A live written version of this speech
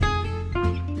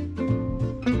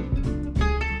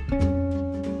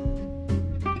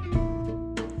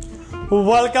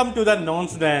Welcome to the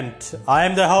Non-Student. I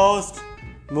am the host,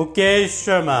 Mukesh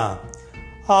Sharma.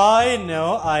 I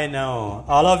know,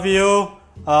 all of you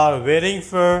are waiting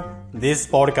for this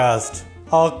podcast.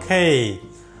 Okay,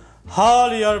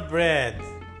 hold your breath,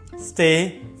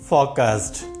 stay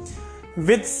focused,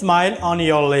 with smile on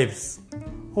your lips.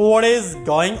 What is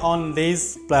going on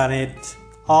this planet?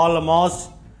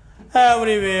 Almost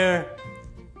everywhere,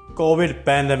 COVID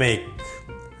pandemic.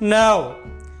 Now,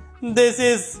 this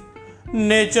is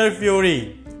nature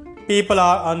fury. People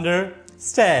are under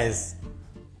stress,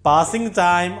 passing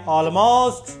time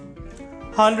almost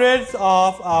hundreds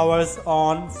of hours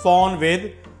on phone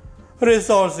with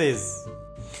resources.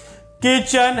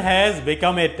 Kitchen has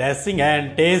become a testing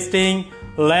and tasting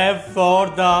lab for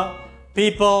the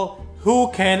people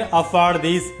who can afford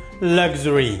this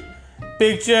luxury.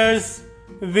 Pictures,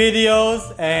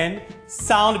 videos, and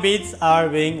sound bits are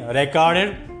being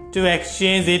recorded to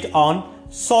exchange it on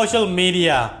social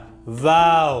media.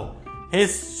 Wow,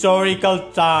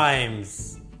 historical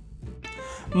times.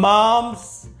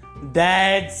 Moms,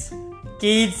 dads,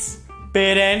 kids,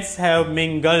 parents have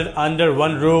mingled under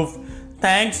one roof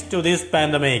thanks to this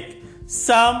pandemic.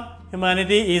 Some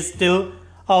humanity is still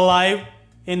alive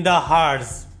in the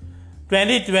hearts.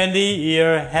 2020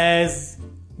 year has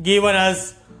given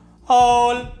us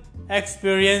all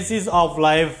experiences of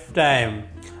lifetime.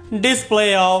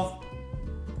 Display of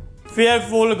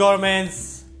fearful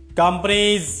governments,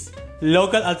 companies,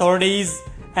 local authorities,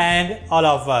 and all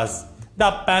of us.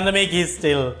 The pandemic is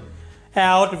still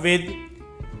out with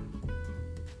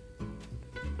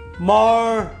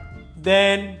more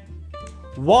than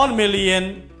 1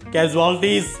 million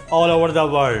casualties all over the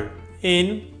world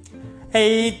in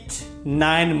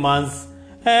 8-9 months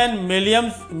and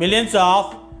millions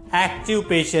of active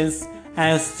patients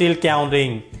and still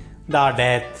counting. The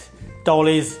death toll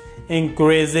is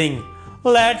increasing.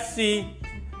 Let's see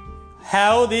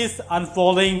how this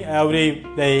unfolding every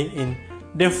day in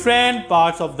different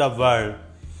parts of the world.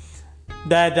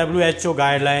 The WHO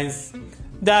guidelines,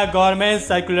 the government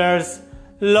circulars,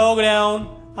 lockdown,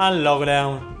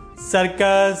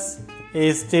 circus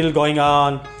is still going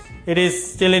on. It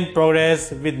is still in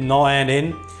progress with no end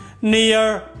in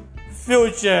near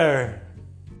future.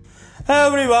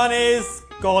 Everyone is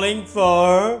calling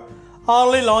for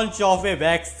early launch of a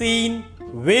vaccine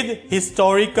with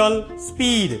historical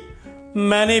speed.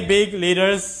 Many big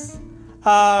leaders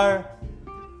are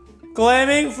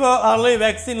claiming for early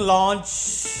vaccine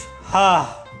launch.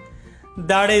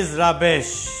 That is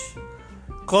rubbish.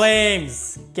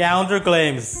 Claims,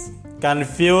 counterclaims.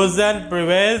 Confusion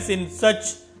prevails in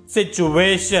such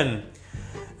situation.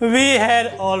 We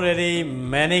had already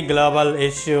many global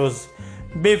issues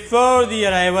before the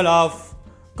arrival of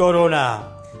Corona.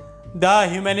 The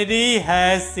humanity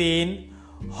has seen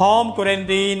home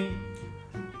quarantine,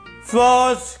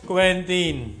 forced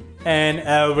quarantine, and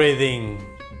everything.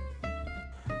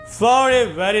 For a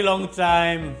very long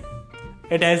time,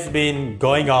 it has been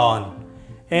going on.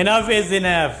 Enough is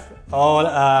enough. All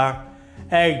are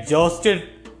exhausted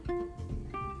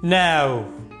now.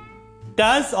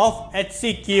 Tons of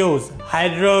HCQs,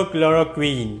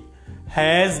 hydrochloroquine,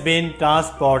 has been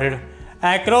transported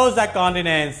across the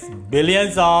continents.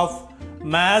 Billions of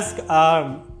masks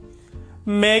are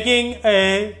making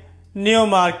a new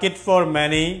market for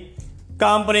many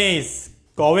companies.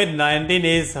 COVID-19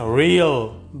 is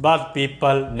real, but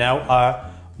people now are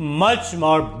much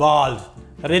more bold,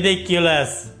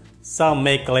 ridiculous. Some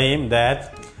may claim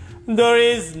that there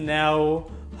is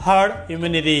now herd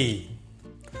immunity.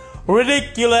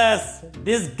 Ridiculous,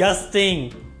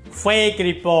 disgusting, fake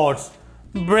reports,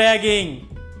 bragging.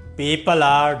 People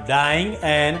are dying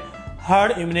and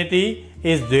herd immunity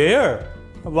is there.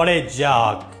 What a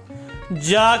joke.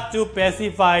 Joke to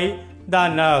pacify the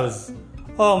nerves.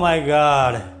 Oh my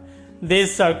God.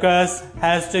 This circus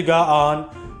has to go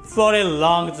on for a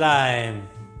long time.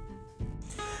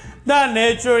 The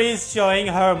nature is showing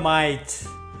her might,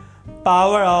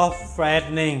 power of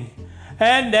frightening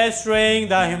and destroying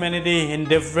the humanity in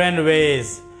different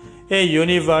ways. A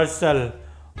universal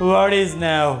word is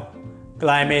now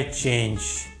climate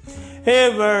change. A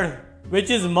word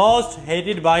which is most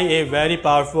hated by a very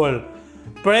powerful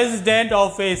president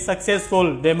of a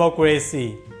successful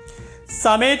democracy.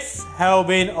 Summits have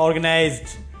been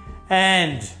organized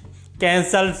and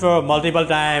cancelled for multiple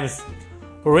times.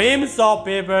 Reams of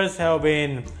papers have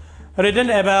been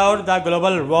written about the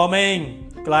global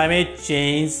warming, climate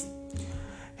change,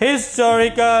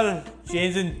 historical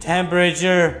change in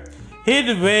temperature, heat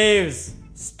waves,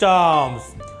 storms,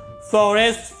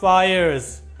 forest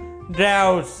fires,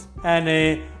 droughts, and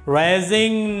a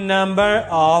rising number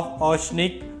of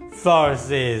oceanic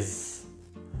forces.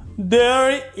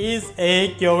 There is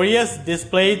a curious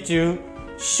display to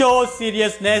show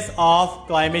seriousness of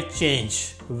climate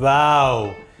change.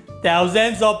 Wow!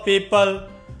 Thousands of people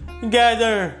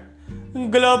gather.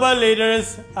 Global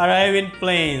leaders arrive in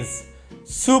planes.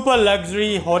 Super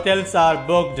luxury hotels are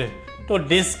booked to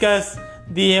discuss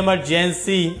the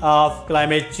emergency of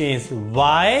climate change.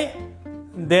 Why?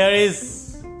 There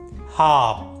is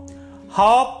hope.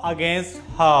 Hope against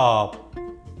hope.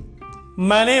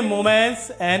 Many movements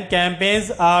and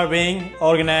campaigns are being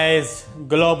organized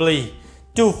globally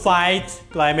to fight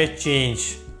climate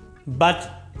change. But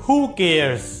who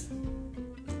cares?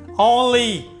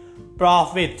 Only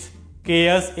profit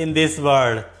cares in this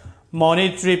world.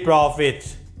 Monetary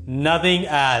profit, nothing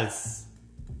else.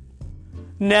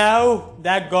 Now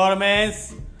that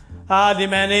governments are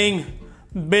demanding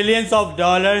billions of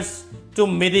dollars to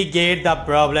mitigate the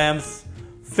problems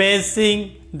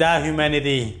facing the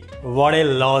humanity. What a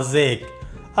logic.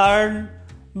 Earn,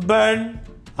 burn,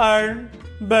 earn,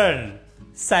 burn.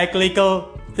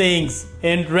 Cyclical things.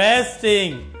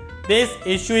 Interesting. This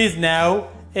issue is now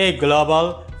a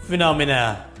global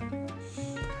phenomenon.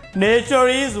 Nature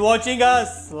is watching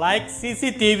us like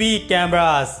CCTV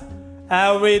cameras.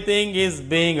 Everything is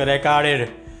being recorded.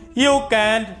 You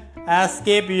can't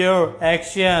escape your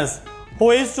actions. Who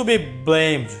is to be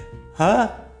blamed? Huh?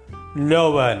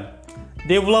 No one.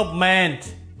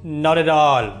 Development? Not at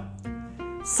all.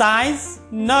 Science?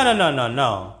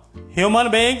 No.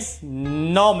 Human beings?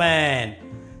 No man.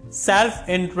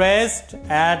 Self-interest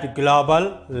at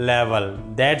global level.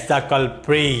 That's the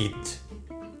culprit.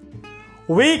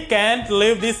 We can't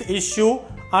leave this issue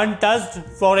untouched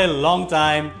for a long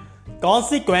time.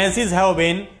 Consequences have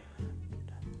been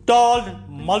told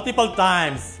multiple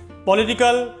times.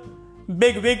 Political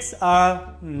bigwigs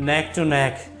are neck to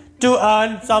neck. To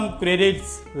earn some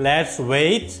credits, let's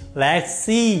wait, let's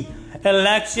see.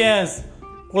 Elections,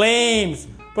 claims,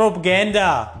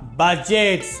 propaganda,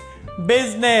 budgets,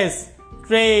 business,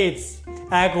 trades,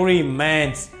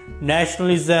 agreements,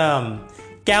 nationalism,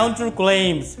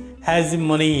 counterclaims,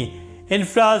 hegemony,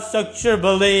 infrastructure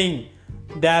building,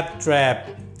 debt trap,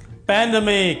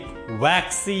 pandemic,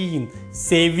 vaccine,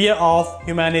 savior of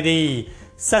humanity,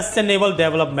 sustainable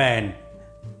development.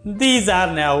 These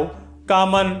are now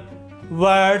common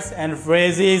words and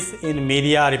phrases in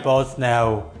media reports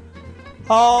now,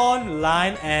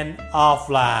 online and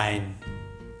offline.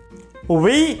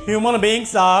 We human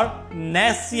beings are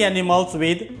nasty animals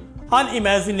with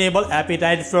unimaginable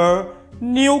appetite for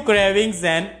new cravings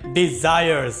and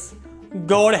desires.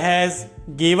 God has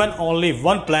given only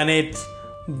one planet,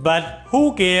 but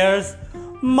who cares?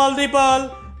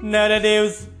 Multiple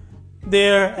narratives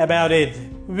there about it.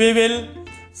 We will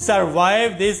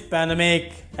survive this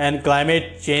pandemic and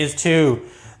climate change too.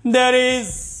 There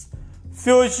is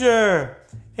future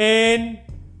in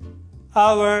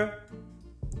our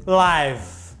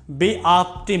life. Be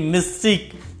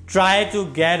optimistic. Try to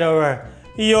get over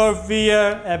your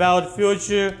fear about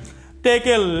future. Take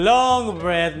a long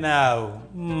breath now.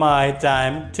 My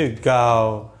time to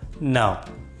go. No,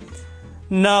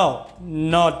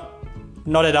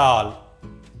 not at all.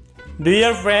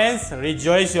 Dear friends,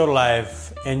 rejoice your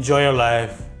life. Enjoy your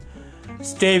life.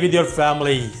 Stay with your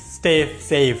family. Stay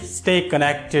safe. Stay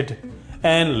connected.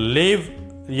 And live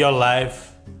your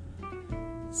life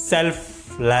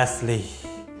selflessly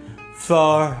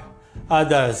for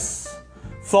others,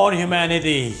 for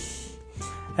humanity.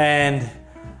 And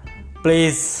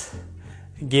please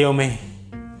give me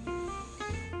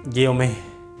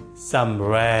some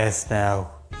rest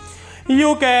now.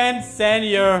 You can send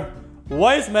your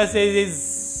voice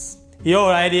messages,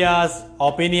 your ideas,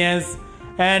 opinions,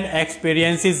 and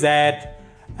experiences at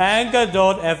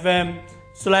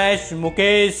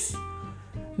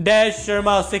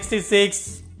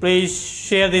anchor.fm/Mukesh-Sharma66. Please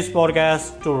share this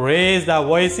podcast to raise the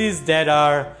voices that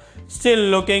are still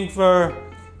looking for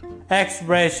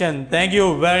expression. Thank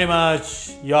you very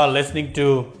much. You are listening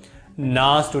to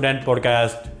Non-Student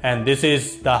Podcast, and this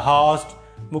is the host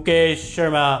Mukesh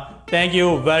Sharma. Thank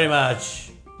you very much.